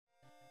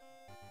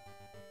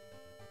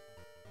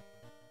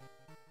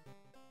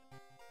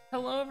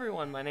Hello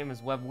everyone, my name is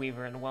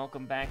Webweaver and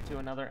welcome back to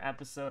another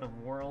episode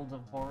of World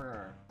of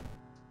Horror.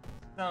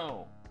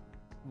 So,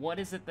 what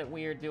is it that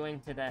we are doing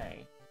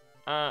today?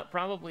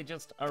 Probably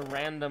just a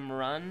random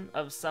run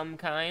of some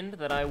kind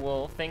that I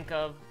will think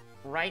of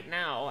right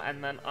now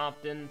and then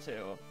opt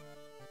into.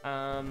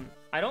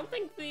 I don't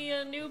think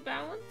the new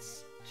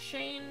balance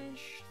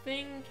change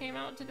thing came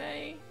out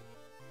today.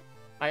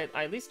 I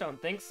at least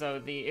don't think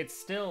so. It's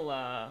still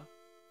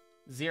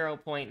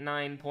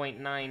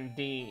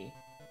 0.9.9D.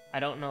 I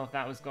don't know if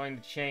that was going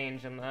to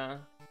change in the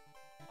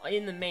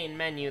main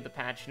menu. The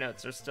patch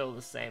notes are still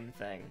the same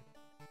thing.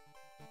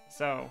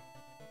 So,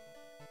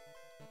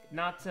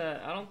 I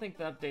don't think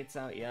the update's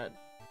out yet.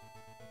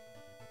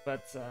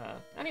 But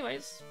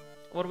anyways,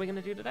 what are we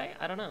gonna do today?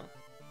 I don't know.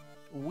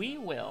 We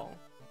will.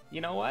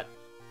 You know what?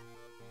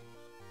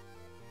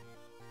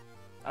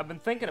 I've been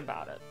thinking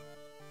about it.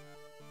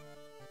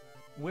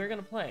 We're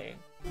gonna play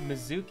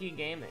Mizuki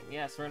Gaming.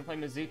 Yes, we're gonna play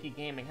Mizuki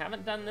Gaming.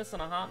 Haven't done this in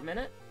a hot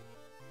minute.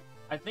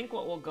 I think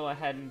what we'll go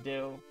ahead and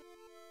do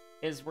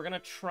is we're gonna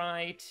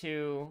try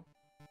to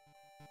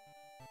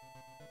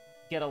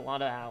get a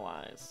lot of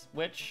allies.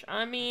 Which,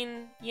 I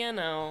mean, you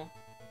know,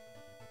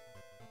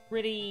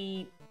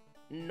 pretty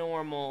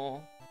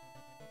normal,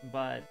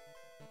 but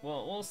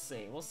we'll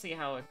see. We'll see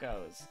how it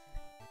goes.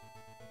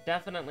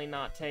 Definitely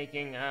not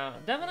taking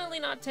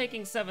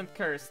 7th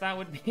Curse. That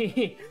would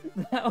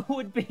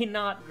be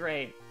not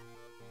great.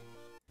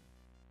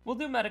 We'll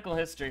do medical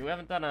history. We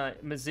haven't done a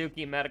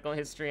Mizuki medical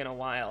history in a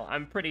while,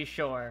 I'm pretty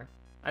sure.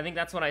 I think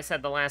that's what I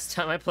said the last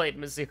time I played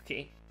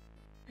Mizuki.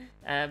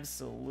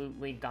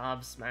 Absolutely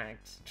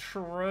gobsmacked.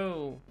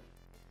 True.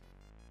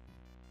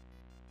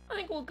 I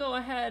think we'll go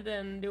ahead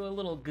and do a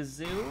little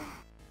Gazoo.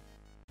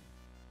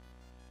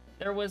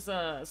 There was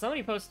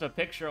somebody posted a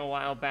picture a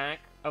while back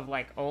of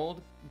like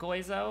old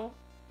Goizo,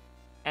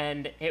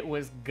 and it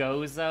was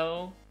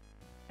Gozo,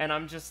 and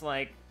I'm just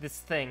like, this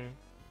thing,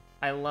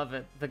 I love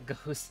it, the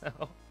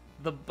Gozo,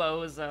 the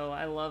Bozo,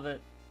 I love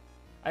it.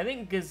 I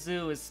think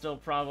Gazoo is still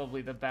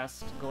probably the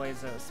best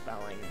Goizo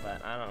spelling,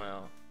 but I don't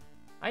know.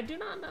 I do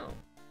not know.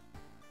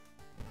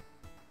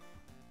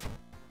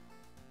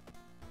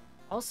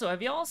 Also,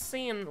 have y'all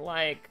seen,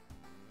 like,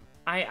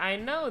 I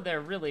know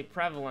they're really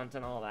prevalent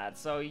and all that,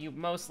 so you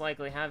most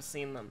likely have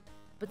seen them.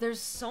 But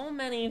there's so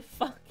many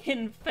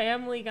fucking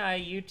Family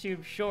Guy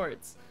YouTube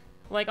shorts.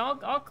 Like,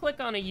 I'll click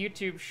on a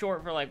YouTube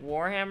short for, like,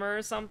 Warhammer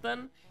or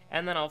something,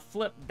 and then I'll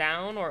flip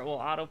down, or it will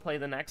autoplay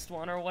the next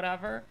one or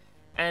whatever,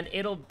 and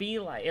it'll be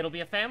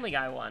a Family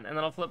Guy one, and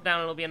then I'll flip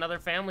down, it'll be another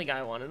Family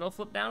Guy one, and it'll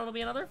flip down, it'll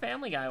be another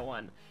Family Guy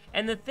one.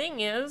 And the thing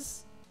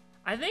is,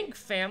 I think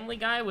Family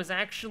Guy was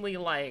actually,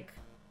 like,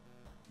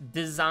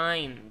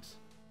 designed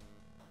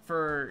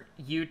for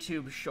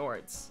YouTube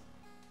shorts.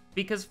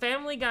 Because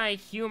Family Guy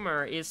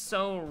humor is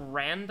so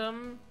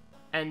random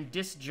and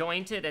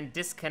disjointed and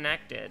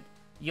disconnected.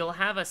 You'll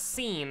have a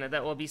scene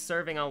that will be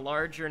serving a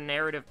larger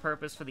narrative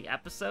purpose for the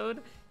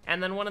episode,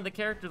 and then one of the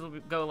characters will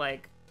go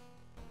like,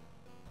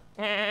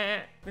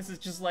 this is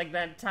just like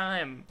that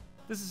time.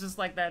 This is just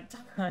like that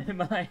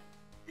time I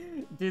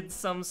did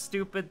some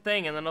stupid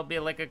thing, and then it'll be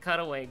like a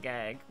cutaway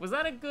gag. Was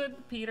that a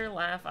good Peter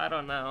laugh? I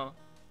don't know.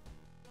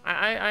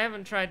 I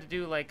haven't tried to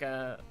do like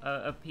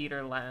a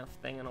Peter laugh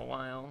thing in a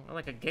while. Or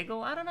like a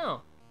giggle? I don't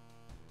know.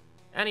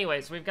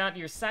 Anyways, we've got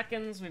your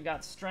seconds, we've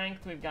got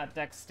strength, we've got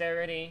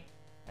dexterity,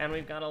 and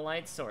we've got a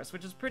light source,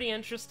 which is pretty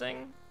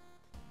interesting.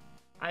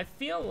 I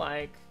feel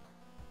like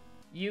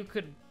you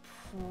could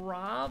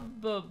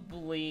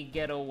probably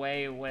get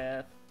away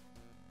with...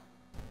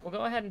 We'll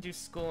go ahead and do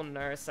school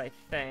nurse, I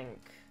think.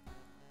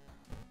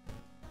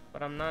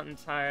 But I'm not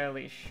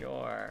entirely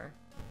sure.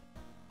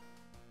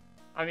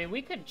 I mean,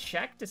 we could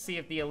check to see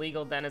if the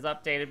illegal den is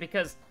updated,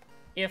 because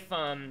if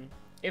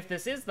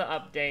this is the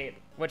update,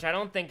 which I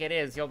don't think it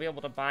is, you'll be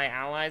able to buy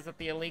allies at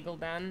the illegal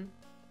den,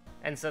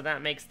 and so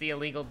that makes the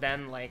illegal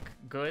den, like,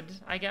 good,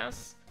 I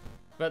guess.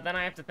 But then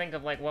I have to think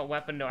of, like, what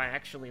weapon do I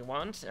actually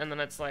want, and then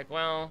it's like,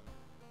 well,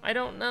 I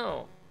don't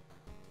know.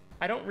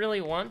 I don't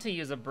really want to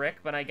use a brick,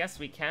 but I guess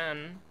we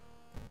can.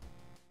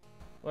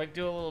 Like,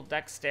 do a little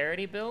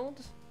dexterity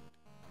build?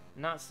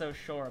 Not so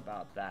sure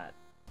about that.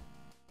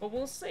 But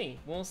we'll see,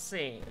 we'll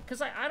see.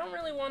 Because I don't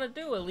really want to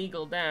do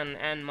Illegal Den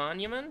and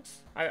Monument.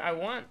 I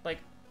want, like,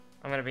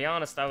 I'm gonna be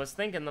honest, I was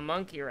thinking the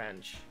Monkey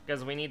Wrench,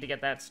 because we need to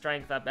get that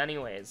strength up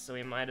anyways, so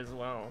we might as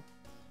well.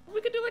 We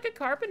could do, like, a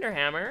Carpenter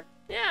Hammer.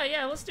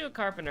 Yeah, let's do a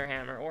Carpenter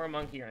Hammer, or a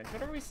Monkey Wrench,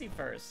 whatever we see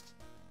first.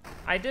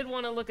 I did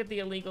want to look at the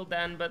Illegal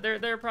Den, but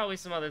there are probably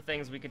some other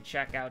things we could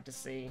check out to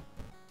see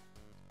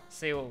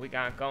what we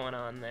got going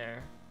on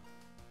there.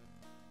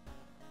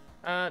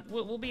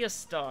 We'll be a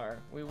star.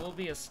 We will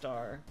be a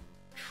star.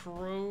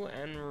 True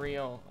and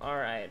real.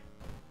 Alright.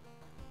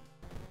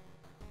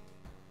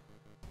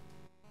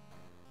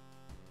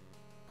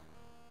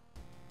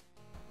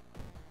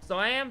 So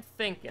I am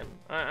thinking.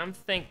 I'm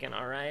thinking,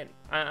 alright?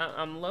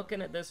 I'm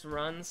looking at this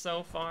run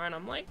so far, and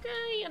I'm like,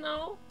 you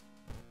know,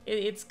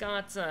 it's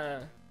got,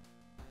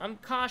 I'm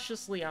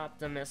cautiously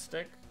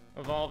optimistic.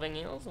 Evolving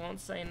Eels, won't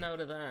say no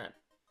to that.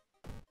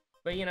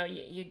 But, you know,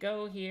 you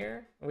go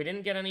here. We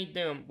didn't get any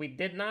Doom. We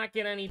did not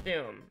get any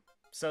Doom.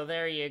 So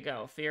there you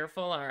go.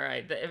 Fearful,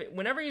 alright.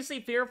 Whenever you see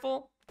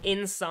Fearful,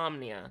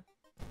 Insomnia.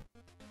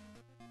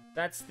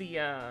 That's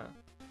the,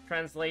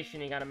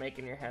 translation you gotta make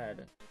in your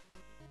head.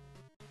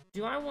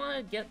 Do I want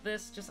to get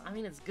this? I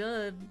mean, it's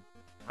good.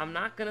 I'm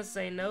not gonna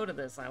say no to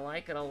this. I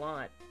like it a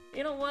lot.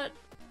 You know what?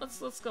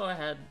 Let's go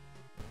ahead.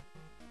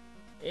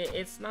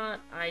 It's not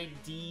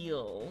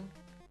ideal,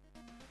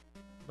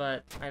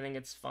 but I think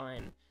it's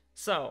fine.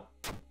 So,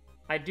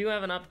 I do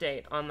have an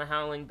update on the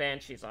Howling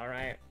Banshees,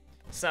 alright?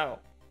 So,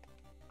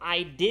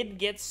 I did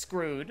get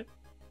screwed,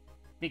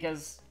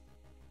 because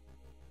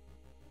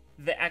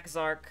the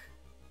Exarch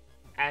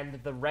and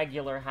the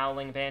regular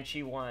Howling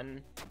Banshee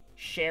one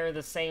share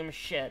the same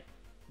shit,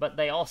 but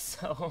they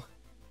also...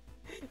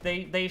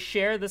 they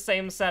share the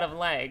same set of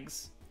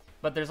legs,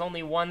 but there's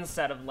only one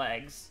set of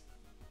legs.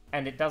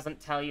 And it doesn't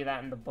tell you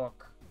that in the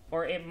book.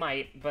 Or it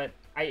might, but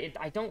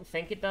I don't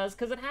think it does,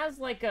 because it has,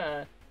 like,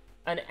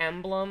 an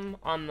emblem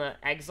on the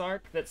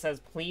Exarch that says,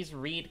 please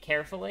read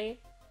carefully.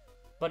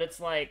 But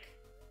it's like,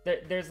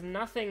 there's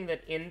nothing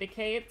that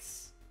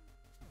indicates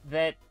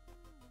that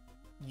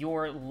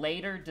your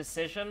later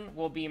decision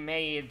will be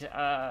made,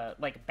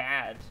 like,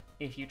 bad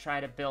if you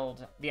try to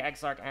build the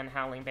Exarch and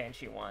Howling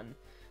Banshee one.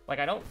 Like,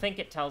 I don't think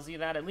it tells you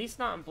that, at least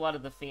not in Blood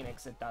of the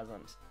Phoenix, it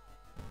doesn't.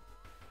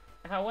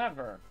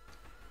 However...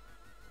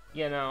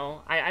 You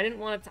know, I didn't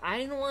want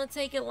to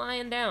take it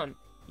lying down.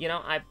 You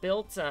know, I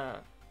built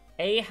a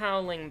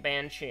Howling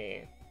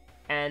Banshee,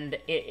 and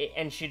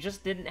and she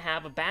just didn't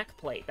have a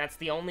backplate. That's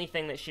the only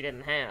thing that she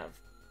didn't have.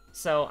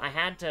 So I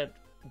had to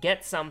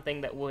get something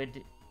that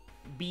would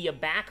be a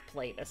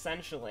backplate,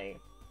 essentially.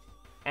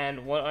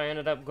 And what I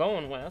ended up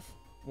going with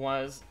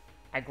was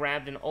I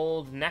grabbed an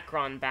old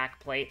Necron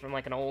backplate from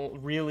like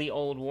an really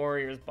old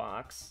Warriors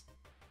box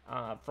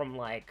from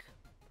like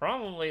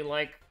probably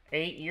like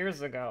 8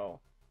 years ago.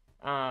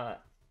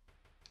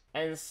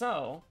 And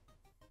so,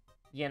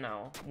 you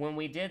know, when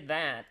we did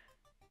that,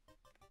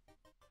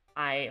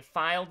 I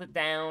filed it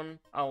down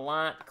a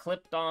lot,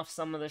 clipped off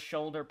some of the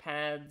shoulder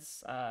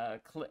pads,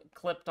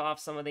 clipped off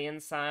some of the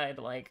inside,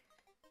 like,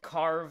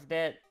 carved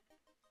it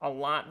a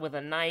lot with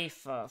a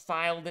knife,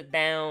 filed it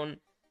down,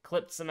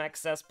 clipped some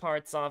excess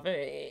parts off.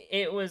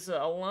 It was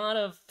a lot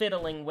of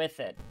fiddling with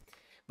it,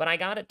 but I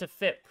got it to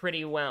fit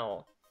pretty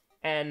well.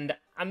 And,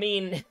 I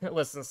mean,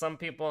 listen, some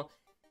people...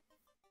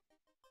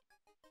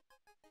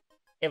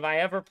 If I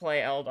ever play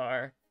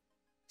Eldar,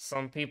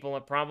 some people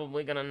are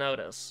probably gonna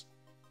notice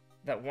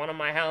that one of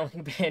my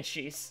Howling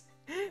Banshees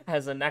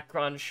has a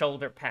Necron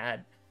shoulder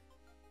pad.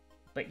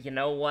 But you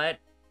know what?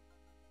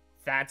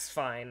 That's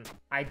fine.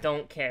 I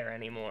don't care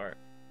anymore.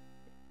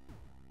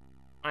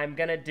 I'm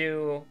gonna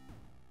do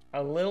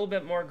a little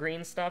bit more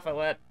green stuff.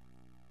 I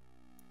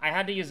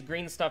had to use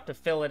green stuff to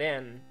fill it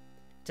in,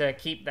 to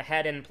keep the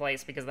head in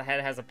place, because the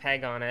head has a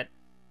peg on it,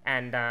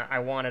 and I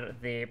wanted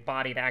the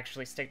body to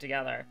actually stick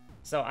together.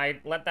 So I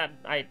got that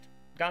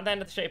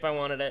into the shape I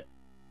wanted it,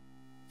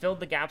 filled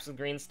the gaps with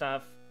green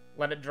stuff,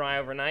 let it dry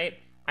overnight.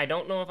 I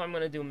don't know if I'm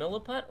going to do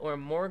Milliput or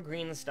more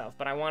green stuff,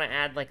 but I want to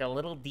add like a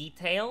little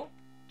detail,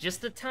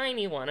 just a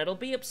tiny one. It'll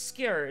be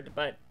obscured,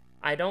 but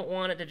I don't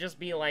want it to just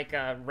be like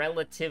a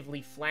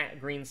relatively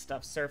flat green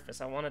stuff surface.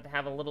 I want it to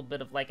have a little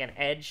bit of like an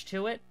edge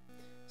to it.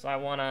 So I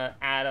want to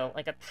add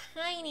a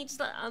tiny,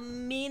 just a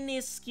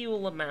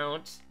minuscule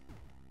amount.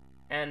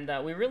 And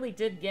we really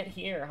did get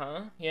here,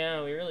 huh?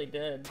 Yeah, we really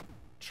did.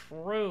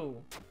 True.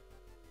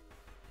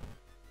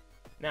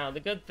 Now, the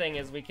good thing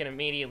is we can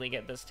immediately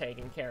get this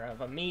taken care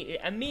of.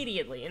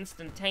 Immediately,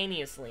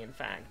 instantaneously, in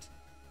fact.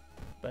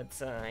 But,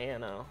 you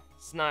know,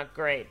 it's not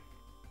great.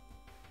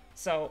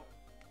 So,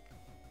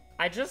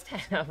 I just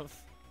have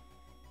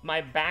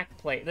my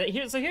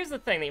backplate. So here's the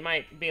thing that you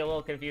might be a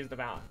little confused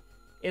about.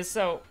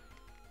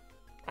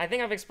 I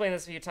think I've explained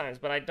this a few times,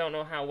 but I don't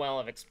know how well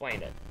I've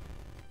explained it.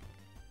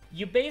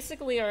 You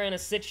basically are in a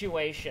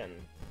situation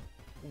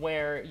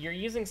where you're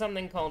using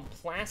something called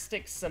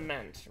plastic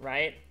cement,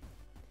 right?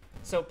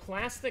 So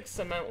plastic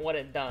cement, what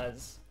it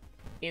does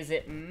is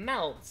it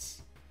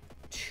melts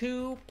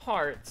 2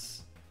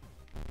 parts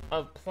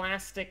of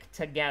plastic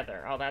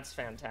together. Oh, that's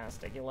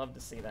fantastic. You'll love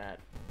to see that.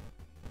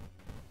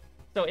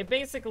 So it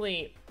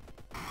basically,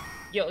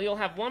 you'll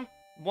have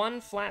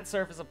one flat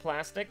surface of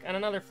plastic and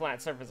another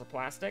flat surface of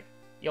plastic.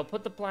 You'll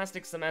put the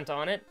plastic cement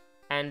on it,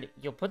 and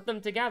you'll put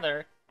them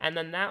together, and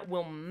then that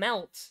will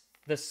melt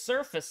the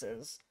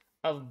surfaces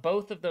of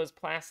both of those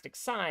plastic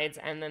sides,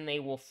 and then they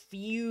will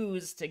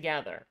fuse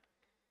together.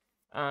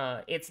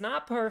 It's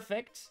not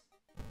perfect,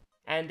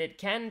 and it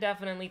can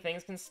definitely,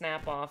 things can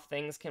snap off,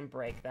 things can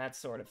break, that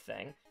sort of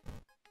thing.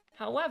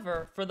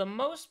 However, for the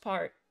most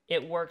part,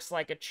 it works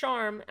like a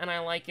charm, and I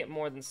like it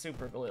more than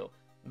super glue.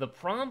 The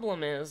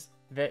problem is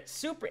that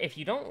if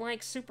you don't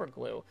like super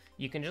glue,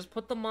 you can just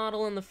put the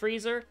model in the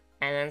freezer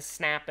and then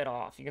snap it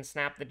off. You can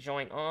snap the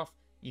joint off.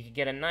 You could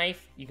get a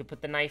knife, you could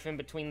put the knife in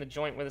between the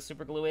joint where the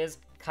super glue is,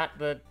 cut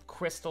the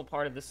crystal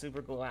part of the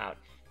super glue out.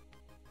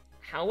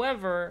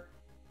 However,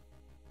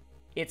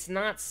 it's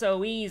not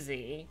so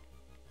easy,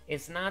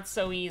 It's not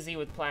so easy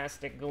with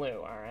plastic glue,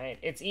 alright?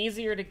 It's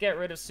easier to get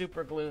rid of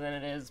super glue than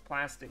it is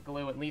plastic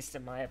glue, at least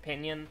in my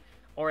opinion,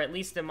 or at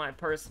least in my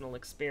personal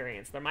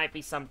experience. There might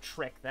be some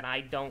trick that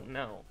I don't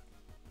know.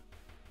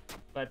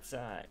 But,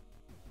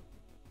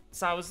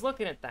 so I was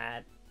looking at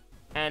that,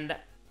 and,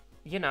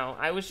 you know,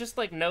 I was just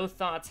like, no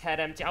thoughts,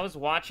 head empty. I was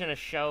watching a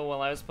show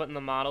while I was putting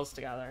the models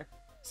together.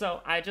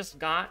 So I just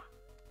got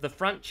the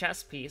front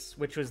chest piece,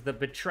 which was the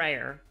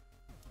Betrayer,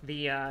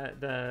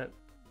 the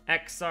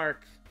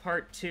Exarch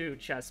Part 2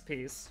 chest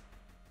piece,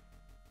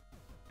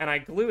 and I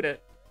glued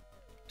it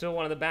to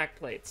one of the back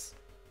plates.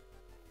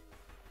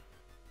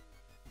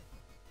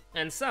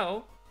 And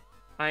so,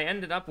 I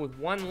ended up with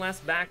one less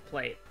back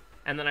plate,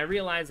 and then I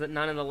realized that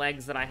none of the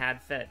legs that I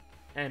had fit,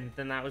 and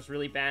then that was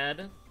really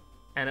bad,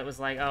 and it was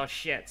like, oh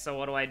shit, so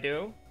what do I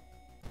do?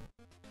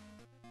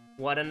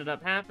 What ended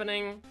up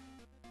happening?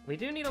 We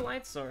do need a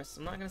light source,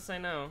 I'm not gonna say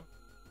no.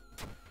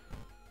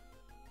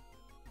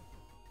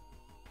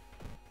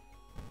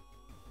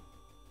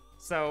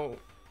 So,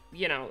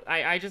 you know,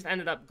 I just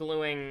ended up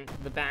gluing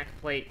the back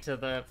plate to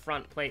the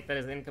front plate that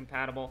is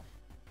incompatible.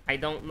 I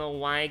don't know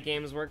why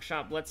Games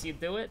Workshop lets you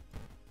do it.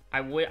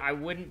 I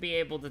wouldn't be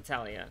able to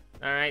tell you.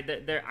 Alright,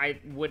 I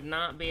would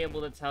not be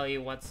able to tell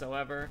you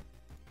whatsoever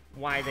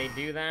why they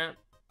do that.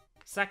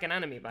 Second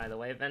enemy, by the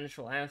way,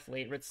 Vengeful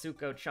Athlete,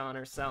 Ritsuko-chan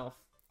herself.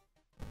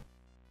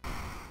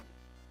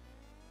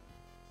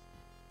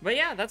 But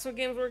yeah, that's what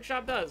Games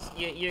Workshop does.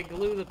 You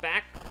glue the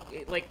back,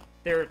 like,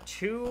 there are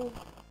two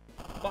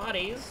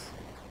bodies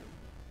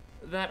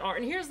that are,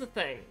 and here's the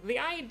thing, the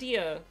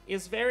idea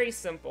is very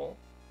simple,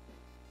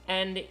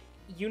 and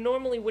you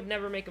normally would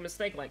never make a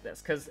mistake like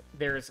this, because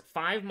there's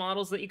 5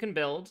 models that you can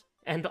build,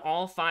 and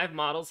all 5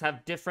 models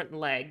have different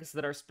legs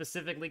that are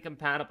specifically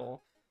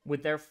compatible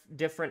with their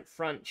different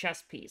front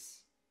chest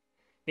piece.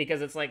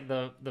 Because it's like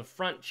the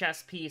front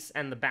chest piece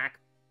and the back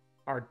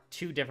are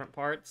 2 different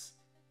parts,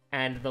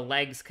 and the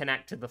legs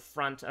connect to the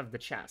front of the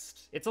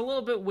chest. It's a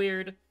little bit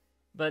weird,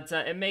 but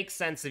it makes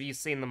sense if you've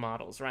seen the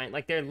models, right?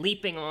 Like, they're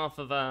leaping off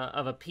of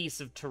a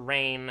piece of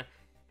terrain,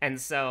 and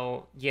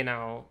so, you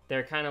know,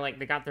 they're kind of like,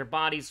 they got their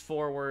bodies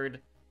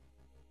forward,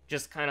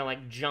 just kind of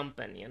like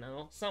jumping, you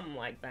know? Something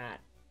like that.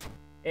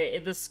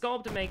 The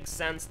sculpt makes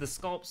sense, the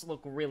sculpts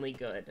look really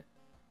good.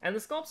 And the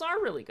sculpts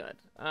are really good.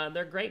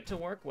 They're great to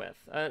work with.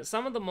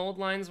 Some of the mold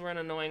lines were in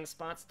annoying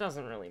spots,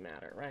 doesn't really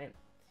matter, right?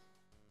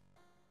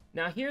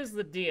 Now, here's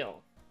the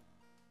deal.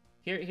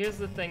 Here's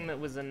the thing that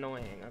was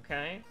annoying,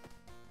 okay?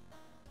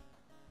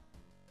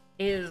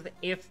 Is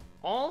if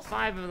all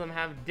 5 of them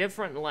have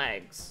different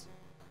legs,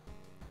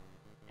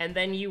 and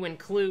then you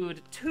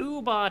include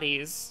 2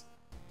 bodies,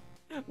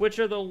 which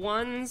are the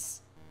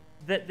ones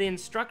that the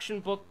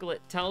instruction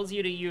booklet tells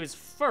you to use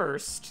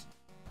first,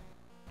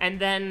 and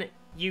then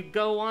you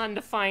go on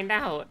to find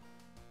out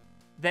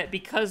that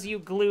because you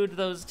glued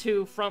those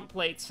 2 front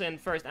plates in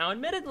first. Now,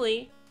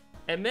 admittedly,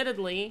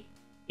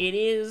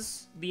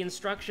 the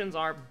instructions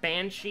are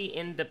Banshee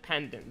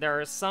independent. There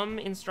are some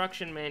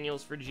instruction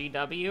manuals for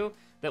GW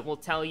that will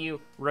tell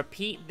you,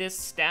 repeat this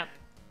step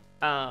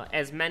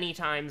as many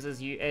times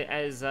as you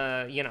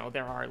know,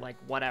 there are, like,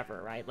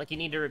 whatever, right? Like, you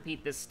need to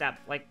repeat this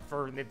step, like,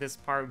 for this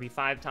part would be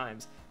 5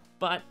 times.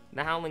 But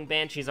the Howling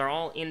Banshees are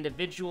all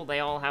individual, they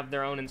all have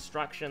their own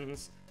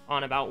instructions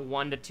on about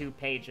 1 to 2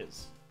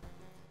 pages.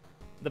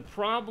 The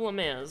problem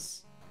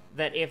is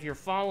that if you're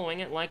following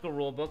it like a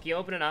rulebook, you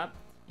open it up,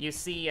 you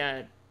see,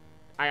 I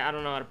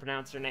don't know how to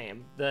pronounce her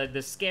name,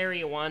 the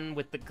scary one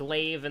with the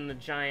glaive and the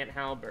giant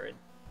halberd.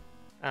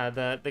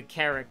 The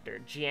character,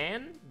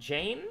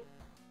 Jane?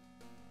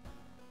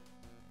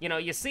 You know,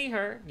 you see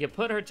her, you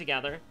put her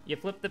together, you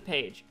flip the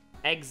page,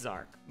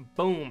 Exarch,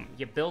 boom,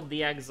 you build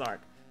the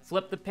Exarch.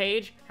 Flip the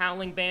page,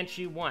 Howling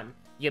Banshee 1.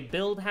 You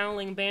build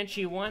Howling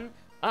Banshee 1,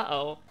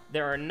 uh-oh,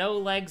 there are no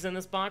legs in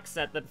this box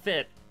set that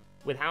fit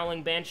with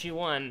Howling Banshee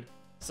 1,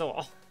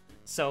 so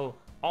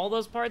all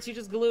those parts you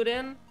just glued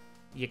in,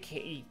 you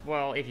can't,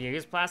 well, if you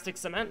use plastic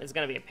cement, it's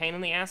gonna be a pain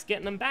in the ass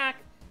getting them back.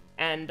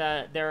 And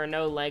there are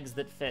no legs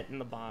that fit in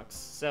the box.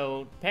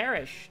 So,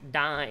 perish,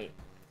 die.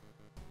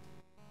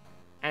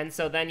 And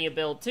so then you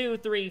build 2,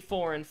 3,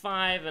 4, and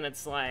 5, and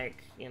it's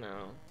like, you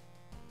know,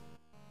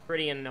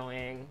 pretty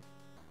annoying.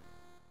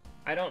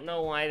 I don't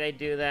know why they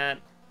do that.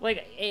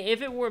 Like,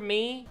 if it were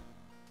me,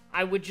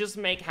 I would just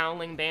make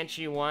Howling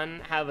Banshee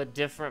 1 have a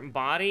different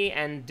body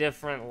and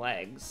different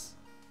legs.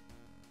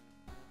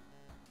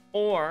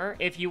 Or,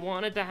 if you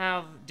wanted to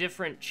have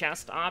different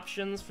chest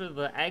options for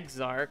the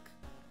Exarch,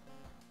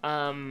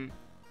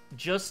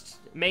 just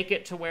make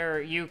it to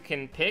where you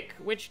can pick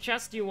which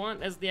chest you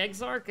want as the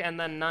Exarch, and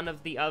then none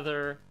of the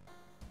other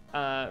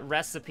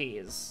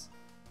recipes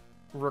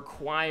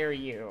require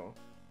you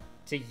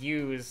to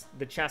use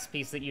the chest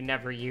piece that you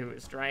never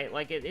used, right?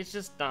 Like, it's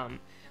just dumb.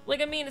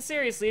 Like, I mean,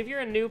 seriously, if you're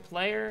a new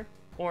player,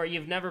 or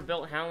you've never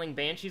built Howling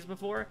Banshees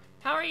before,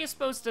 how are you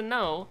supposed to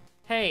know,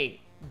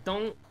 hey,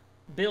 don't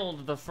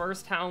build the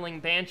first Howling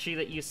Banshee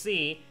that you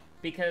see,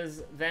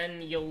 because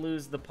then you'll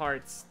lose the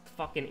parts?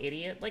 Fucking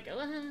idiot. Like,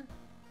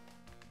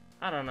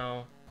 I don't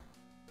know.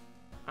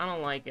 I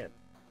don't like it.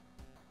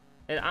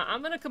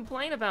 I'm gonna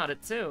complain about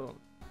it, too.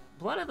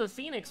 Blood of the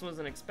Phoenix was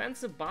an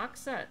expensive box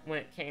set when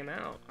it came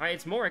out.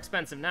 It's more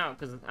expensive now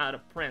because it's out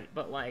of print,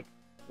 but, like,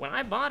 when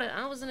I bought it,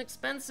 that was an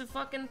expensive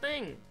fucking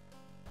thing.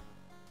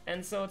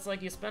 And so it's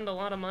like you spend a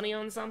lot of money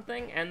on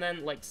something, and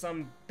then, like,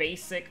 some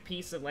basic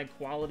piece of, like,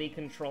 quality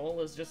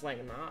control is just,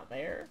 like, not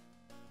there.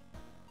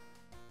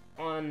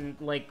 On,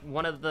 like,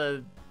 one of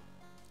the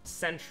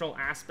central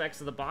aspects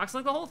of the box.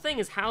 Like, the whole thing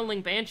is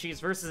Howling Banshees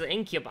versus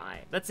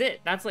Incubi. That's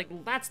it. That's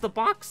the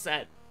box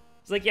set.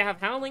 It's like you have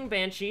Howling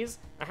Banshees,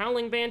 a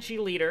Howling Banshee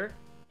leader,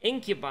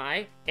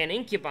 Incubi, an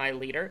Incubi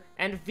leader,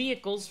 and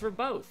vehicles for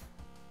both.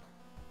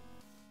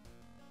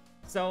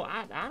 So,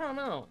 I don't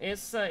know.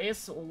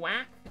 It's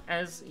whack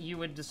as you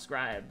would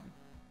describe.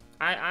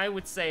 I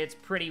would say it's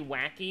pretty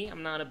wacky.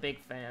 I'm not a big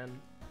fan.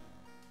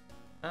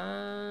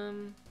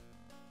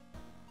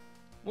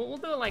 We'll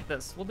do it like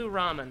this. We'll do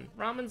ramen.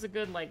 Ramen's a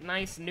good, like,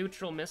 nice,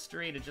 neutral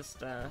mystery to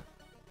just,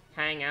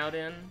 hang out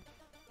in.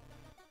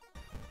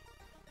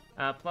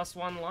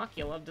 +1 luck,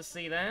 you'll love to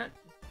see that.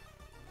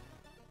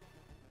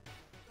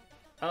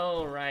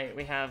 Oh, right,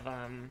 we have,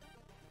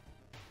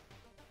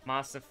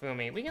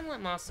 Masafumi. We can let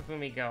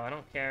Masafumi go, I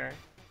don't care.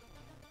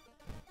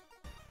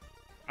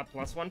 A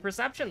 +1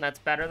 perception, that's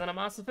better than a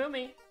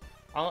Masafumi.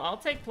 I'll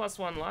take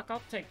 +1 luck,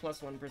 I'll take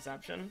 +1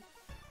 perception.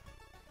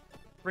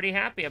 Pretty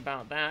happy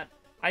about that.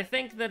 I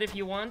think that if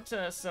you want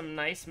some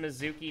nice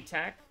Mizuki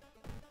tech,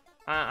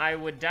 I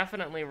would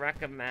definitely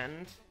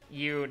recommend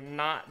you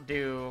not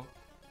do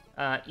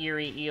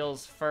Eerie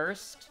Eels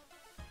first.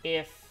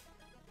 If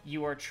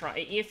you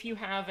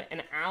have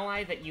an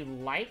ally that you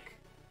like,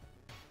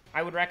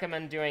 I would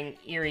recommend doing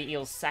Eerie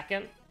Eels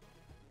second.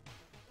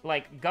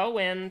 Like, go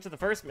into the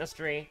first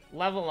mystery,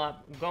 level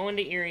up, go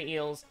into Eerie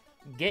Eels,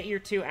 get your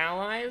 2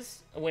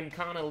 allies when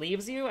Kana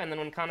leaves you, and then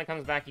when Kana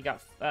comes back, you got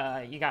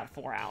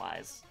 4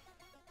 allies.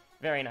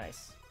 Very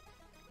nice.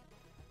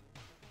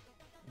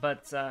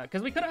 But,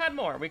 because we could have had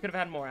more. We could have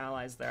had more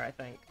allies there, I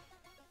think.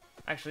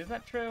 Actually, is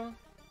that true?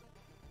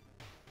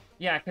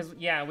 Yeah, because,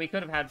 yeah, we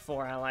could have had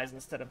 4 allies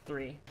instead of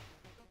 3.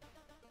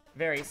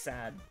 Very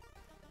sad.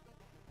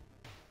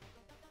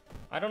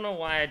 I don't know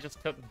why I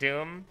just took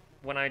Doom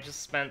when I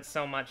just spent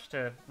so much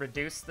to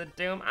reduce the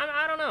Doom.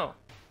 I don't know.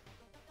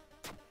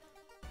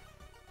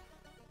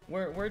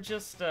 We're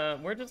just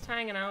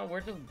hanging out.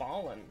 We're just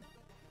balling.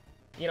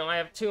 You know, I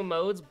have 2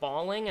 modes,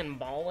 balling and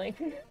balling.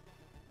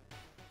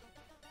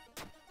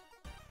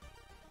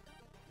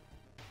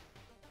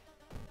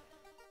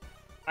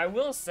 I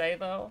will say,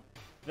 though,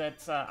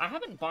 that I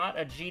haven't bought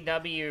a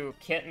GW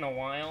kit in a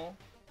while.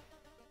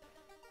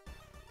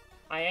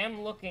 I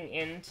am looking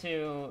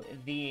into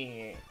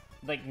the,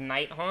 like,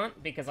 Night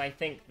Haunt, because I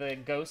think the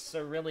ghosts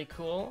are really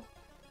cool.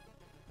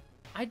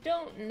 I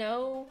don't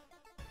know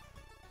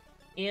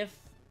if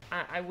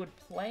I would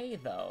play,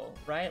 though,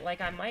 right? Like,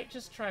 I might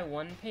just try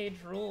one-page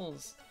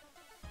rules,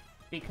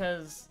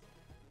 because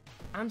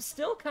I'm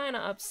still kind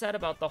of upset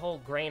about the whole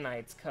Grey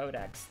Knights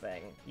Codex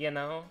thing, you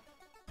know?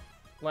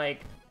 Like,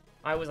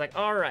 I was like,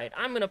 alright,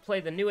 I'm gonna play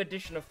the new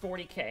edition of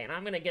 40k, and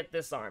I'm gonna get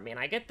this army, and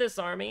I get this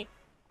army,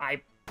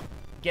 I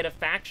get a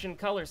faction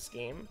color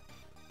scheme,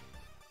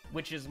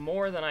 which is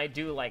more than I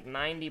do, like,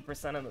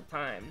 90% of the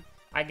time.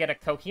 I get a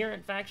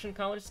coherent faction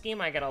color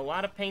scheme, I get a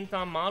lot of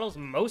paint-on models,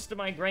 most of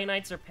my Grey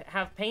Knights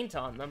have paint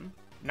on them,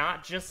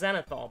 not just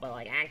Zenithal, but,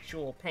 like,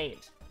 actual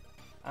paint.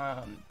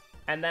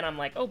 And then I'm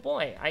like, oh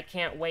boy, I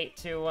can't wait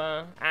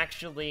to,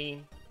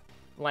 actually,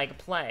 like,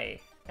 play.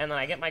 And then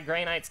I get my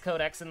Grey Knights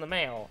Codex in the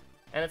mail.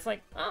 And it's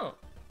like, oh.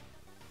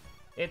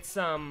 It's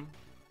all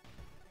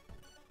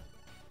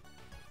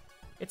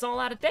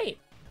out of date.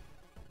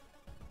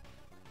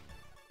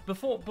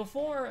 Before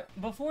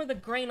the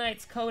Grey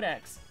Knights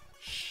Codex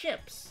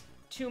ships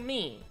to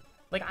me,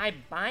 like, I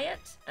buy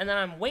it, and then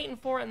I'm waiting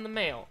for it in the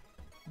mail.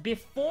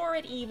 Before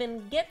it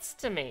even gets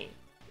to me,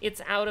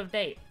 it's out of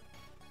date.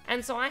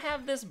 And so I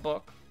have this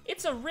book.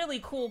 It's a really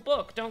cool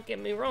book, don't get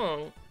me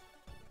wrong.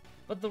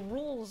 But the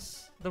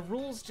rules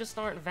just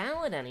aren't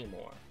valid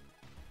anymore.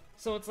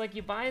 So it's like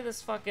you buy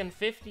this fucking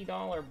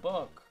 $50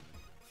 book,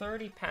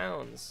 30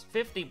 pounds,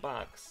 50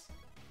 bucks,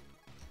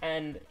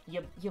 and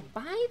you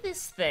buy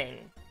this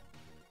thing,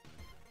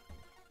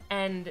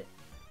 and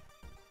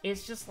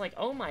it's just like,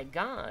 oh my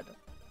god.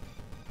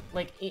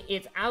 Like,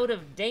 it's out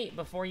of date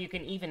before you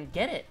can even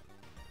get it.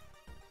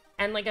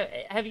 And, like,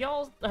 have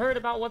y'all heard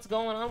about what's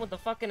going on with the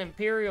fucking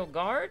Imperial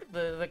Guard?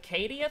 The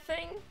Cadia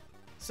thing?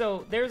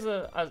 So, there's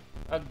a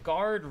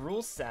Guard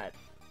rule set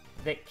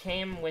that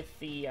came with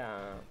the,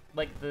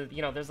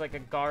 there's like a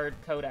Guard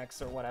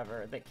Codex or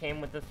whatever that came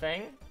with the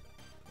thing.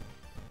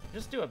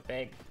 Just do it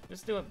big.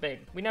 Just do it big.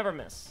 We never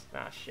miss.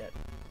 Ah, shit.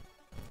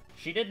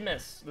 She did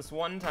miss this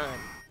one time.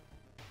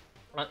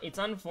 It's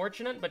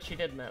unfortunate, but she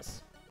did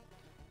miss.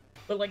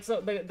 But, like,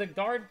 so, the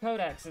Guard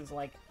Codex is,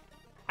 like,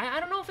 I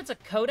don't know if it's a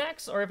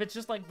codex or if it's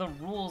just, like, the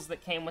rules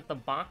that came with the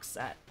box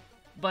set.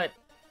 But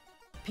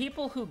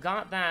people who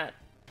got that,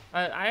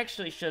 I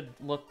actually should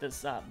look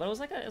this up, but it's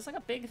like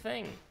a big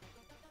thing.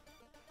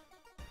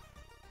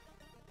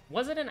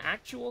 Was it an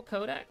actual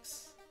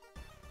codex?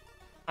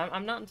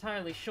 I'm not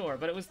entirely sure,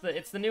 but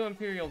it's the new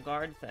Imperial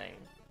Guard thing.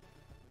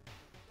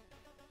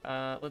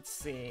 Let's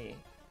see.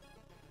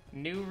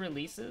 New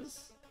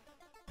releases?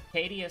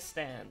 Cadia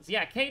stands.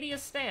 Yeah, Cadia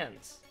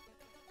stands.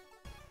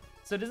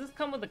 So does this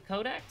come with a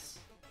codex?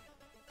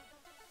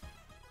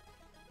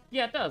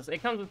 Yeah, it does.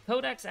 It comes with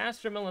Codex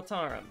Astra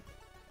Militarum.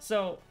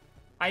 So,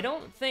 I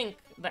don't think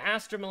the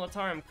Astra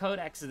Militarum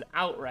Codex is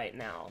out right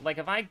now. Like,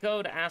 if I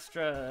go to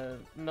Astra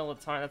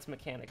Militarum, that's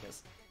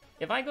Mechanicus.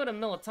 If I go to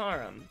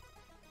Militarum,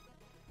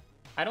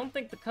 I don't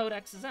think the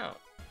Codex is out.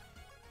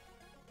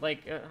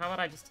 Like, how about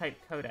I just type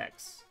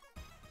Codex?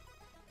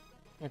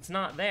 It's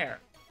not there.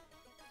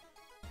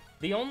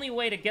 The only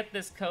way to get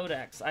this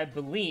Codex, I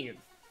believe,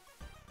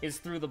 is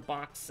through the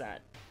box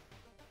set.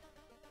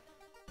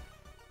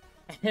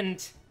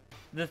 And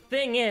the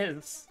thing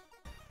is...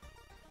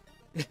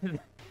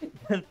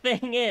 the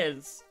thing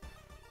is...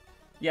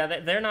 Yeah,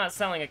 they're not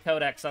selling a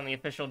Codex on the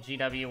official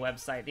GW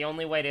website.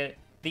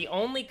 The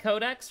only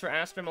Codex for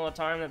Astra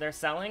Militarum that they're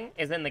selling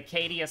is in the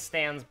Cadia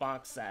Stands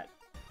box set.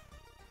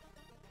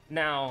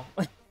 Now...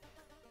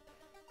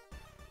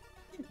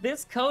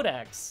 this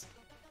Codex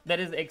that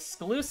is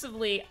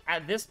exclusively,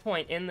 at this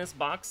point, in this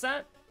box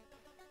set,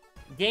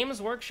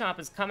 Games Workshop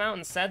has come out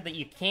and said that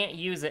you can't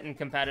use it in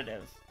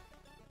competitive.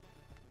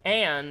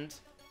 And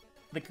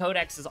the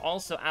Codex is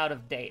also out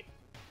of date.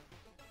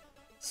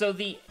 So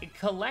the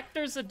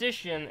Collector's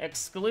Edition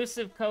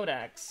exclusive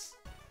Codex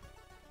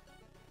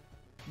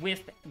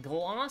with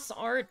gloss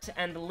art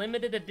and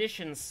limited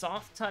edition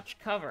soft touch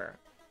cover,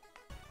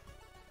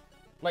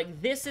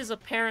 like, this is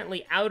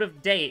apparently out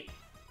of date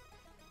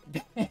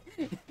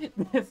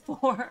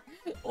before,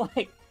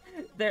 like,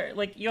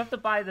 you have to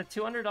buy the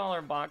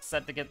 $200 box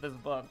set to get this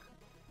book.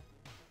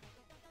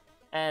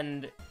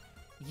 And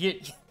you...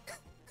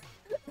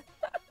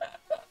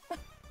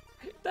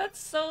 That's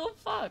so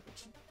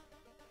fucked.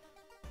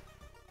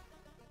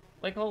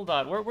 Like, hold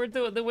on. We're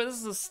doing... This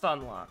is a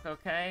stun lock,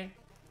 okay?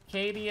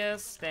 Cadia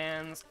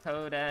Stands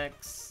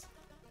Codex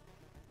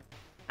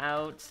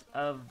out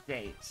of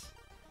date.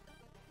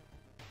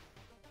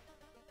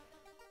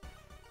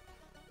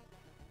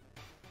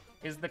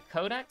 Is the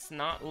Codex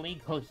not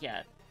legal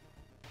yet?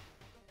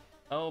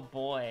 Oh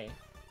boy.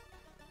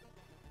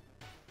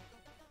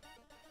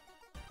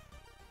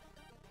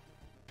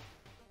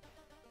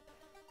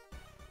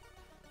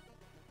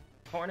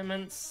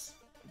 Tournaments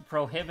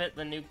prohibit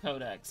the new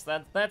Codex.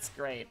 That's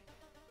great.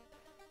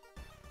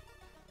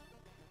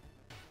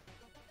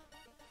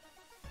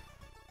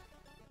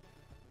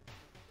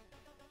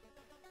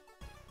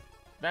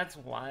 That's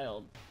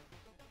wild.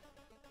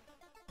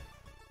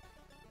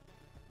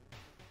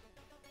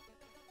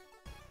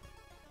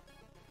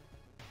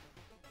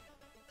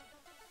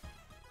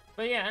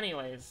 But yeah,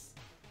 anyways.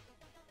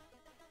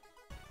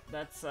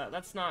 That's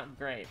not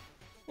great.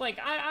 Like,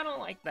 I don't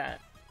like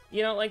that.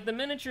 You know, like, the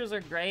miniatures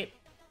are great.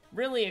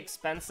 Really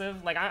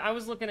expensive. Like, I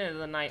was looking into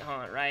the Night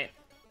Haunt, right?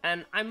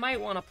 And I might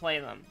want to play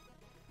them.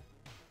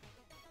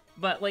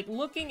 But, like,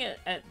 looking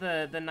at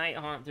the Night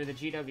Haunt through the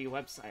GW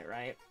website,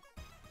 right?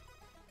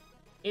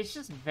 It's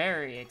just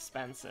very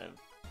expensive.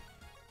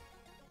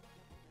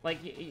 Like,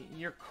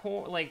 your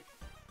core, like,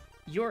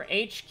 your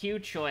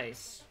HQ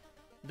choice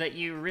that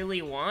you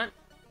really want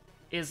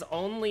is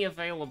only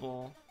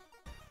available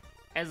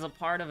as a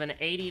part of an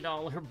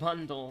 $80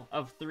 bundle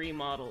of 3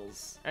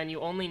 models, and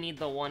you only need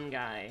the one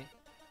guy.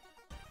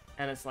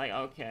 And it's like,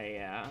 okay,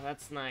 yeah,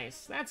 that's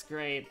nice. That's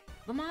great.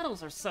 The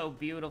models are so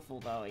beautiful,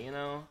 though, you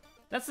know?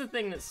 That's the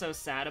thing that's so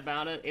sad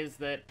about it, is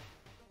that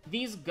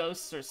these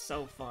ghosts are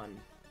so fun.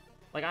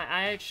 Like,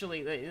 I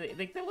actually,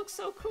 they look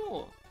so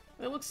cool.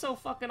 They look so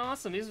fucking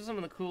awesome. These are some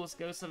of the coolest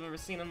ghosts I've ever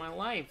seen in my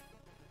life.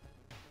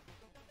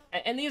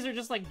 And these are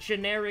just, like,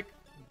 generic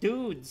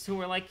dudes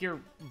who are, like, your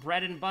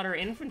bread and butter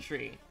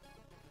infantry.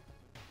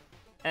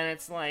 And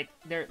it's like,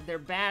 they're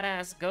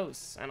badass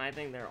ghosts, and I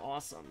think they're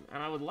awesome.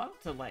 And I would love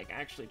to, like,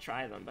 actually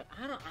try them, but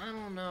I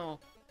don't know.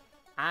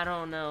 I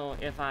don't know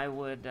if I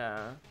would,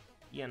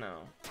 you know.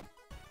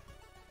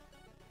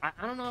 I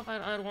don't know if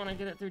I'd want to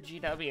get it through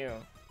GW.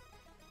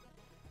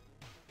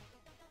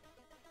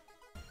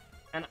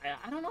 And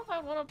I don't know if I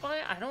want to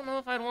buy, I don't know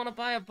if I'd want to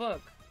buy a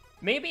book.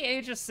 Maybe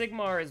Age of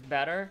Sigmar is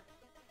better.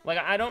 Like,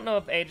 I don't know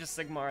if Age of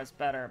Sigmar is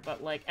better,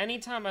 but, like,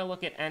 anytime I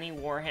look at any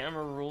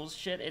Warhammer rules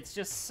shit, it's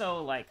just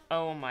so, like,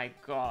 oh my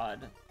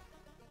god.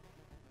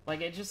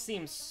 Like, it just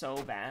seems so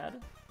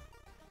bad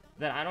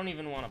that I don't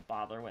even want to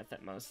bother with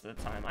it most of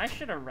the time. I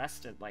should have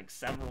rested, like,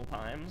 several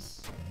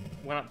times.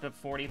 Went up to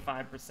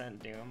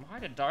 45% Doom.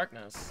 Heart of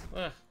Darkness.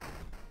 Ugh.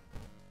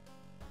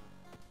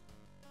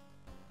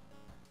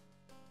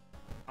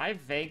 I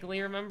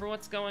vaguely remember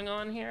what's going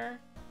on here.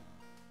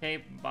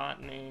 Cape,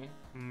 botany,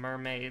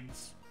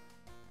 mermaids.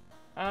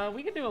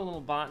 We could do a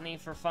little botany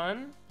for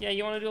fun. Yeah,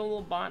 you want to do a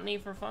little botany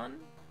for fun?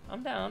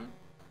 I'm down.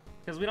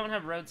 Because we don't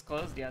have roads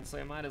closed yet, so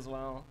I might as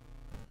well.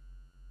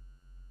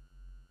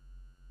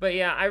 But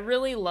yeah, I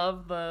really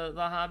love the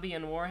hobby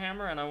in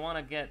Warhammer, and I want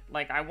to get,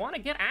 like, I want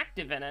to get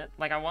active in it.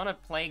 Like, I want to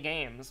play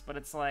games, but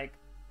it's like,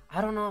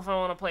 I don't know if I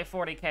want to play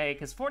 40k,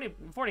 because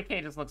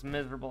 40k just looks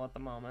miserable at the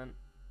moment.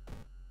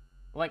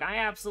 Like, I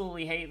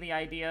absolutely hate the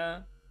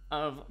idea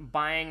of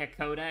buying a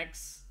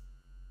codex.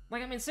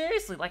 Like, I mean,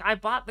 seriously, like, I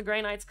bought the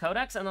Grey Knight's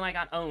codex, and then I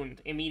got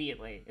owned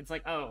immediately. It's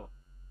like, oh.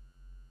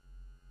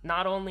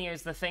 Not only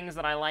is the things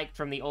that I liked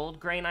from the old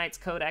Grey Knight's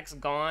codex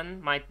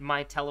gone,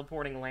 my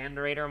teleporting Land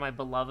Raider, my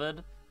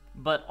beloved,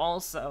 but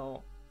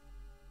also,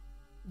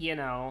 you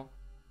know,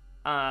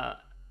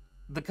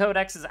 the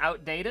codex is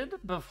outdated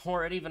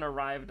before it even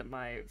arrived at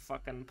my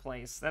fucking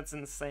place. That's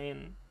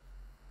insane.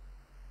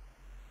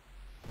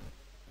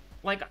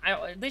 Like,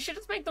 they should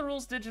just make the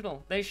rules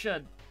digital. They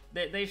should.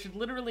 They should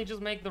literally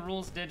just make the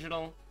rules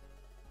digital.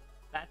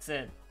 That's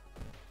it.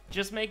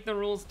 Just make the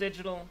rules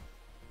digital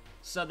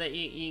so that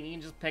you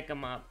can just pick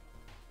them up.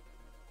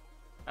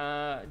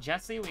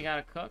 Jesse, we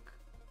gotta cook.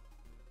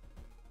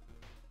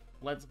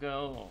 Let's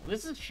go.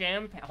 This is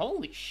champagne.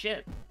 Holy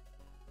shit.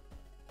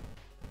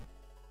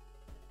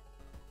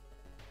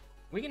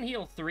 We can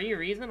heal 3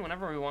 reason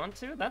whenever we want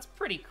to? That's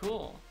pretty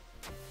cool.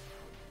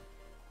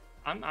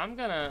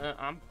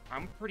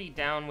 I'm pretty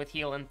down with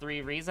healing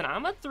 3 reason.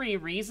 I'm a 3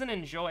 reason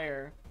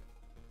enjoyer.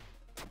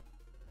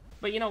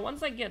 But you know,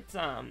 once I get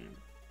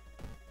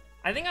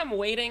I think I'm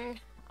waiting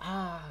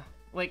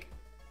like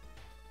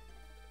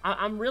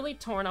I'm really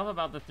torn up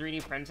about the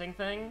 3D printing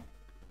thing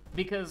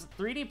because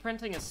 3D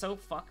printing is so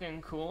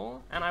fucking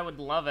cool and I would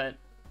love it.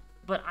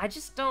 But I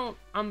just don't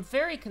I'm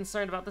very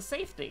concerned about the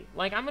safety.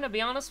 Like, I'm going to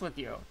be honest with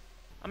you.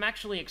 I'm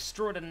actually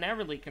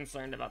extraordinarily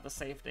concerned about the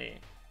safety.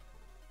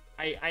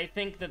 I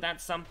think that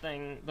that's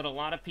something that a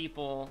lot of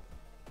people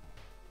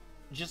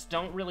just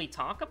don't really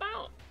talk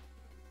about.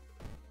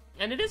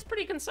 And it is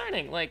pretty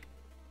concerning. Like,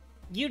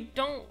 you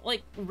don't,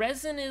 like,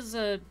 resin is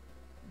a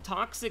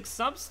toxic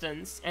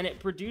substance, and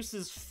it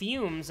produces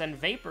fumes and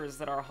vapors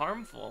that are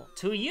harmful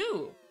to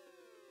you.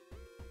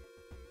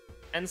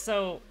 And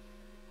so,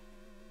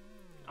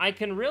 I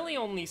can really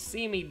only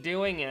see me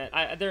doing it.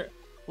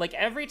 Like,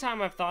 every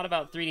time I've thought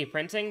about 3D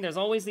printing, there's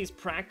always these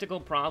practical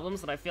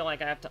problems that I feel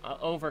like I have to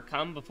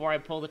overcome before I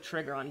pull the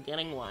trigger on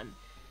getting one.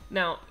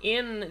 Now,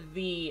 in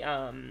the,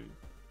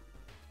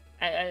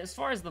 as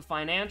far as the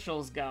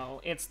financials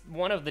go, it's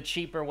one of the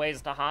cheaper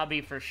ways to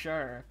hobby for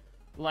sure.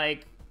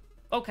 Like,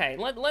 okay,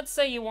 let's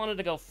say you wanted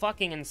to go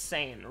fucking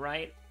insane,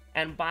 right?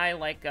 And buy,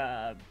 like,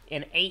 an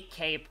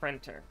 8K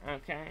printer,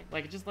 okay?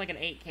 Like, just like an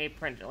 8K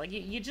printer. Like,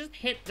 you just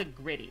hit the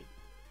gritty.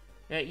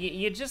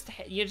 You just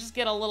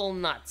get a little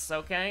nuts,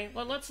 okay?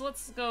 Well,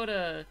 let's go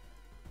to,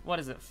 what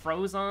is it,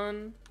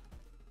 Frozon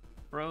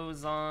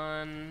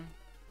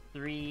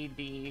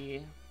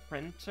 3D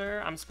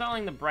printer? I'm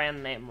spelling the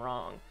brand name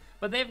wrong,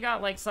 but they've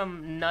got like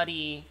some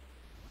nutty,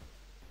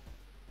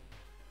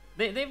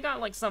 they've got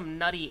like some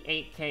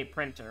nutty 8K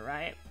printer,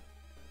 right?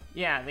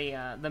 Yeah,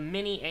 the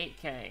mini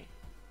 8K.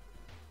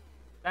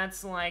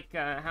 That's like,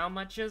 how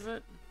much is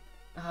it?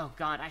 Oh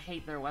god, I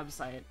hate their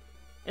website.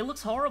 It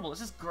looks horrible, it's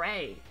just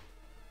gray.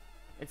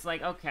 It's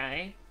like,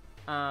 okay,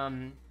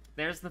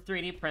 there's the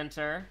 3D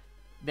printer,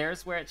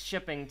 there's where it's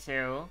shipping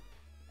to,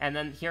 and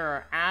then here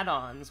are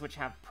add-ons which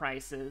have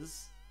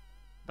prices,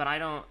 but I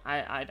don't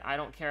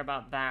care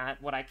about that.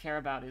 What I care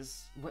about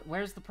is,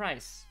 where's the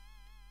price?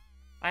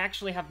 I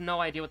actually have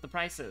no idea what the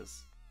price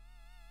is.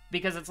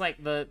 Because it's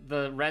like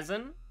the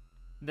resin,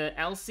 the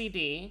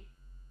LCD,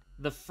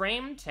 the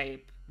frame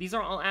tape, these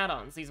are all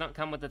add-ons, these don't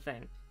come with the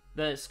thing.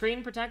 The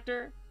screen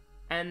protector,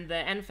 and the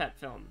NFET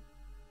film.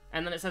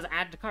 And then it says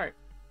add to cart.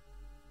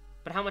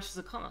 But how much does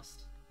it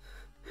cost?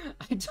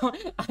 I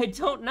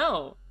don't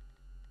know.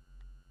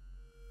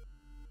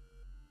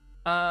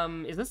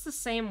 Is this the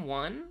same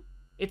one?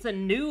 It's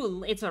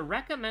a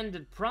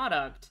recommended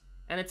product,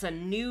 and it's a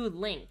new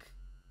link.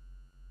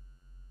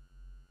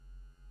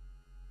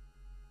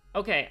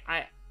 Okay,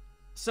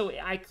 so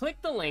I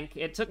clicked the link,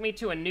 it took me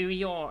to a new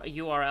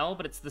URL,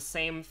 but it's the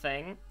same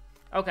thing.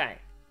 Okay.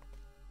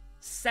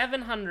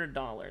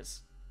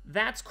 $700.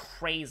 That's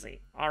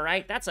crazy,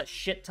 alright? That's a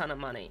shit ton of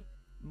money.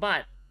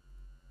 But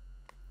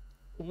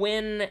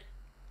when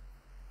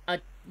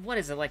what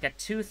is it, like a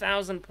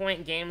 2,000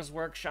 point Games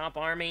Workshop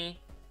army,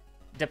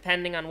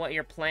 depending on what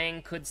you're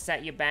playing, could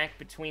set you back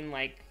between,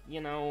 like, you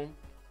know,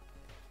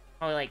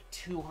 probably like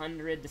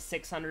 $200 to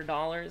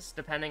 $600,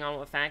 depending on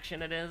what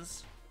faction it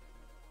is.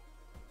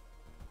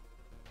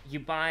 You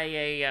buy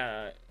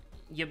a,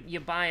 you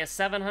buy a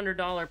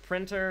 $700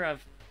 printer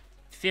of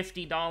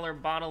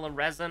 $50 bottle of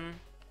resin,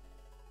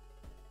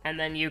 and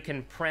then you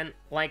can print,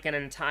 like, an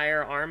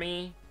entire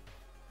army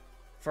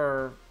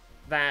for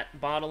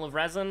that bottle of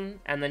resin,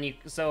 and then you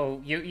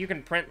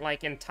can print,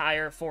 like,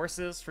 entire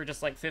forces for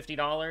just, like,